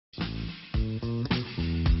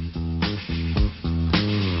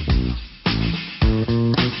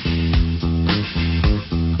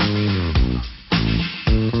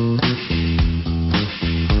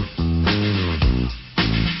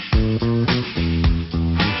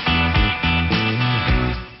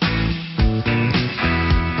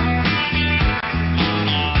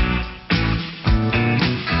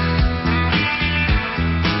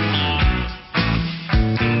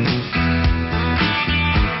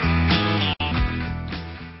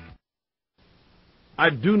I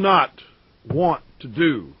do not want to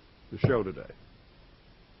do the show today.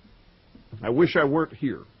 I wish I weren't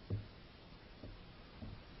here.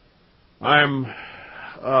 I'm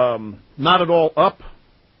not at all up.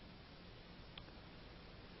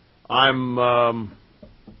 I'm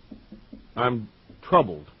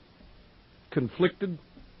troubled, conflicted,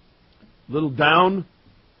 a little down.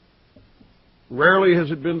 Rarely has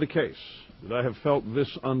it been the case that I have felt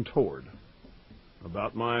this untoward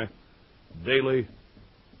about my daily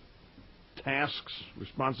tasks,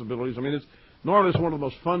 responsibilities. I mean, it's normally one of the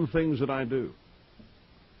most fun things that I do.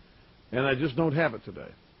 And I just don't have it today.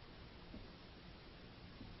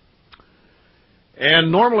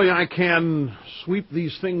 And normally I can sweep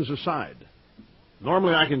these things aside.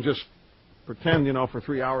 Normally I can just pretend, for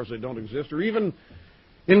 3 hours they don't exist, or even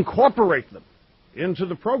incorporate them into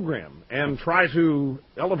the program and try to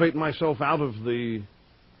elevate myself out of the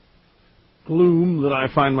gloom that I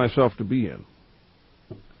find myself to be in.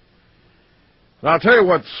 Now, I'll tell you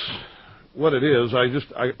what it is. I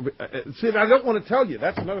don't want to tell you.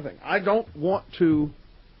 That's another thing. I don't want to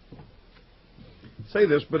say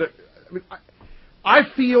this, but I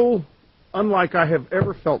feel unlike I have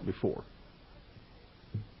ever felt before.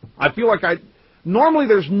 I feel like normally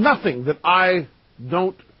there's nothing that I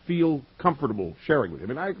don't feel comfortable sharing with you. I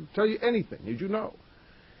mean, I can tell you anything, as you know.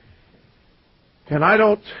 And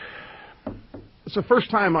it's the first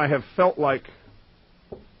time I have felt like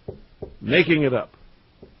making it up.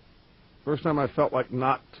 First time I felt like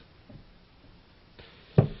not,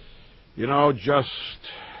 just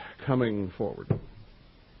coming forward.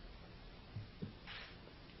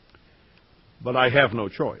 But I have no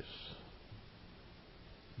choice.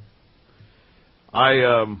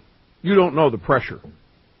 You don't know the pressure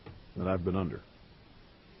that I've been under.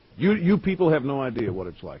 You people have no idea what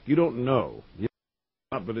it's like. You don't know.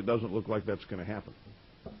 But it doesn't look like that's going to happen.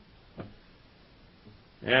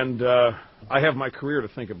 And I have my career to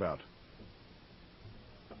think about.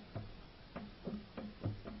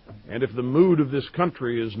 And if the mood of this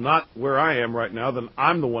country is not where I am right now, then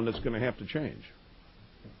I'm the one that's going to have to change.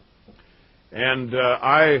 And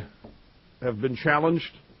I have been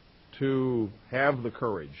challenged to have the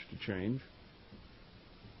courage to change.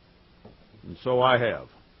 And so I have.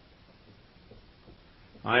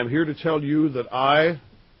 I am here to tell you that I,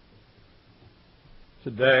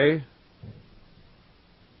 today,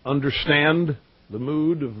 understand the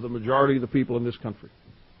mood of the majority of the people in this country.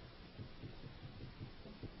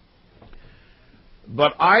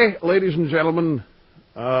 But I, ladies and gentlemen,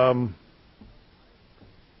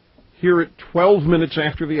 here at 12 minutes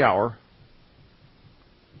after the hour,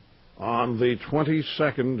 on the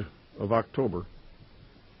 22nd of October,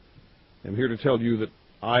 I'm here to tell you that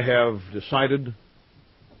I have decided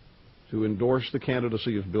to endorse the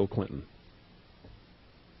candidacy of Bill Clinton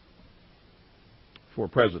for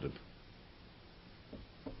president.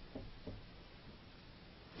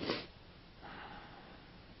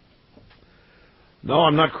 No,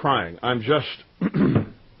 I'm not crying. I'm just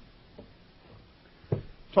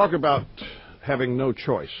talk about having no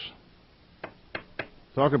choice.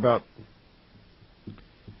 Talk about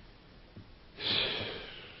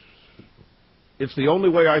it's the only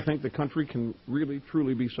way I think the country can really,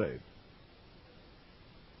 truly be saved.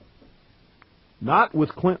 Not with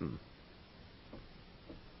Clinton.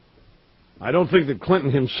 I don't think that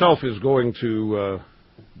Clinton himself is going to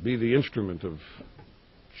be the instrument of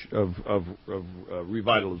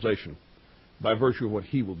revitalization by virtue of what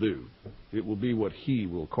he will do. It will be what he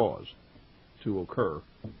will cause to occur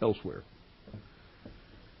elsewhere.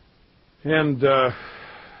 And I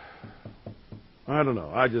don't know.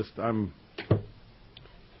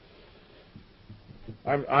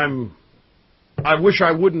 I wish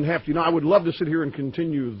I wouldn't have to. I would love to sit here and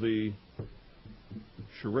continue the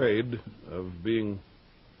charade of being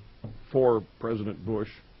for President Bush,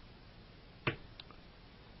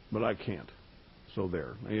 but I can't. So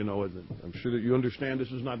there. I'm sure that you understand this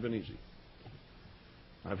has not been easy.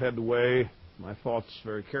 I've had to weigh my thoughts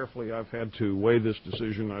very carefully. I've had to weigh this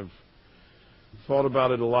decision. I've thought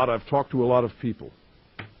about it a lot. I've talked to a lot of people.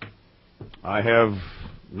 I have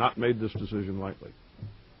not made this decision lightly.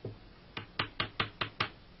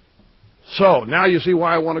 So, now you see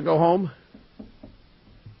why I want to go home?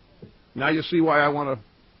 Now you see why I want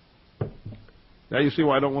to... Now you see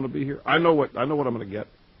why I don't want to be here? I know what I'm going to get.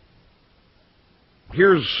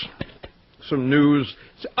 Here's some news.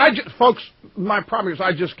 Folks, my problem is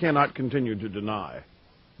I just cannot continue to deny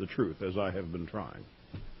the truth as I have been trying.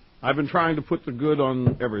 I've been trying to put the good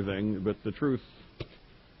on everything, but the truth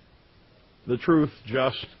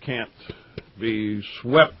just can't be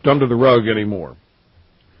swept under the rug anymore.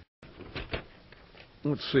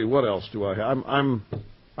 Let's see, what else do I have?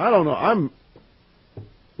 I don't know.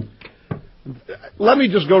 Let me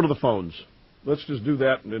just go to the phones. Let's just do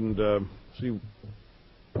that and see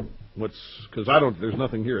because there's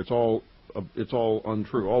nothing here. It's all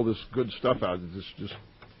untrue. All this good stuff out. It's just.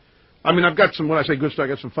 I mean, I've got some. When I say good stuff, I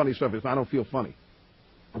got some funny stuff. I don't feel funny.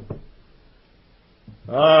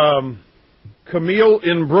 Camille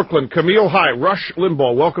in Brooklyn. Camille, hi. Rush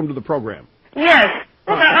Limbaugh, welcome to the program. Yes.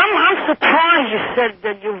 Well, I'm surprised you said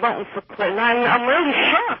that you're voting for Clinton. I'm really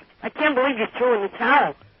shocked. I can't believe you threw in the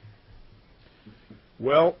towel.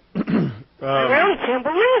 Well, I really can't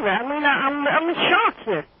believe it. I mean, I'm in shock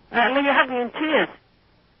here. I mean, you have me in tears.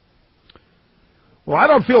 Well, I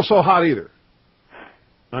don't feel so hot either.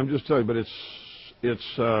 I'm just telling you, but it's.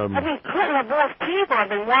 I mean, Clinton, of all people, I've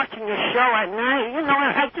been watching your show at night. You know,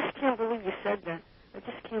 I just can't believe you said that. I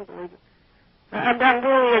just can't believe it. I'm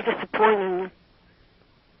really disappointed in you.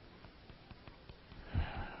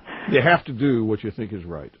 You have to do what you think is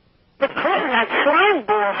right. But Clinton, that slime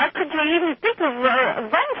ball, how could you even think of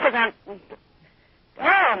voting for that?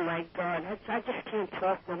 Oh, my God. I just can't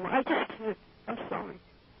talk no more. I just can't. I'm sorry.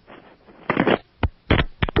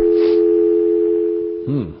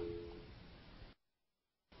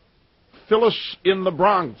 Phyllis in the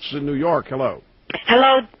Bronx in New York. Hello.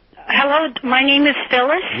 Hello. My name is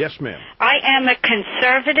Phyllis. Yes, ma'am. I am a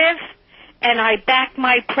conservative, and I back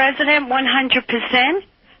my president 100%.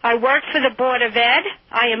 I work for the Board of Ed.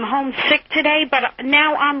 I am homesick today, but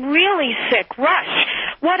now I'm really sick. Rush,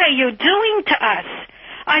 what are you doing to us?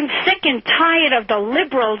 I'm sick and tired of the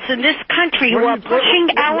liberals in this country who are pushing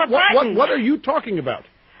our buttons. What are you talking about?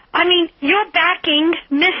 I mean, you're backing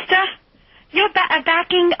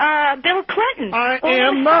backing Bill Clinton. I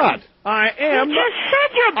am not. You just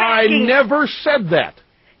said you're backing. I never said that.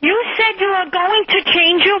 You said you are going to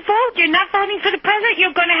change your vote. You're not voting for the president.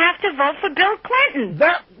 You're going to have to vote for Bill Clinton.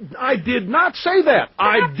 I did not say that.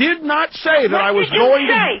 I did not say that I was going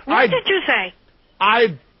to. What did you say?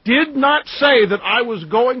 I did not say that I was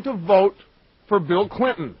going to vote for Bill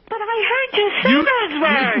Clinton. But I heard you say those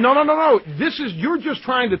words. No. You're just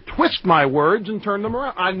trying to twist my words and turn them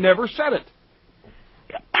around. I never said it.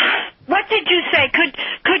 What did you say?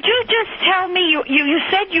 Could you just tell me? You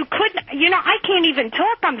said you couldn't. You know, I can't even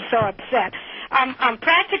talk. I'm so upset. I'm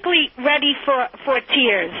practically ready for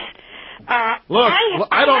tears. Look,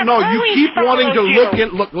 I don't know. You keep wanting to look in.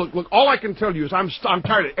 Look. All I can tell you is I'm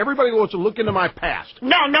tired of it. Everybody wants to look into my past.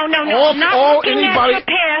 No. Not looking at the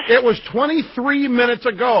past. It was 23 minutes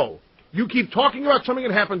ago. You keep talking about something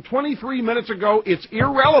that happened 23 minutes ago. It's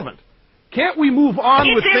irrelevant. Can't we move on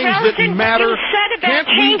with things that matter? You said about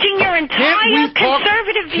changing your entire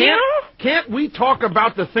conservative view? Can't we talk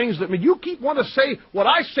about the things that you keep wanting to say what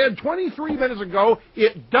I said 23 minutes ago?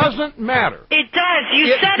 It doesn't matter. It does.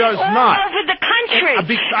 You said it all over the country.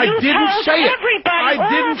 I didn't say it. Everybody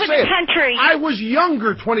all over the country. I was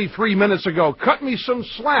younger 23 minutes ago. Cut me some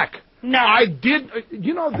slack. No. I did.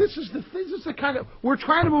 You know, this is the kind of, we're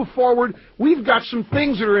trying to move forward. We've got some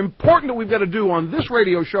things that are important that we've got to do on this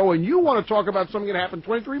radio show, and you want to talk about something that happened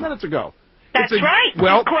 23 minutes ago. That's right,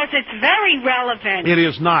 because it's very relevant. It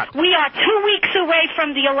is not. We are 2 weeks away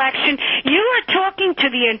from the election. You are talking to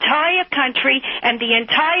the entire country, and the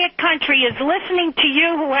entire country is listening to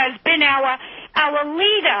you, who has been our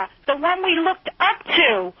leader, the one we looked up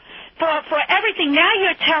to. For everything. Now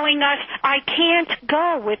you're telling us I can't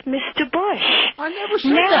go with Mr. Bush. I never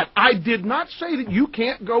said that. I did not say that you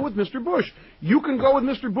can't go with Mr. Bush. You can go with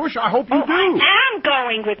Mr. Bush. I hope you do. I am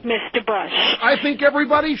going with Mr. Bush. I think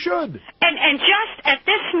everybody should. And just at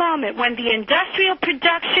this moment, when the industrial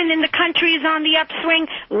production in the country is on the upswing,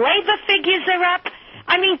 labor figures are up,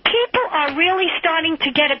 I mean, people are really starting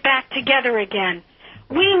to get it back together again.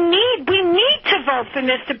 We need to vote for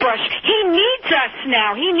Mr. Bush. He needs us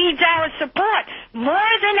now. He needs our support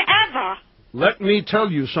more than ever. Let me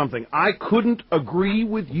tell you something. I couldn't agree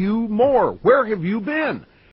with you more. Where have you been?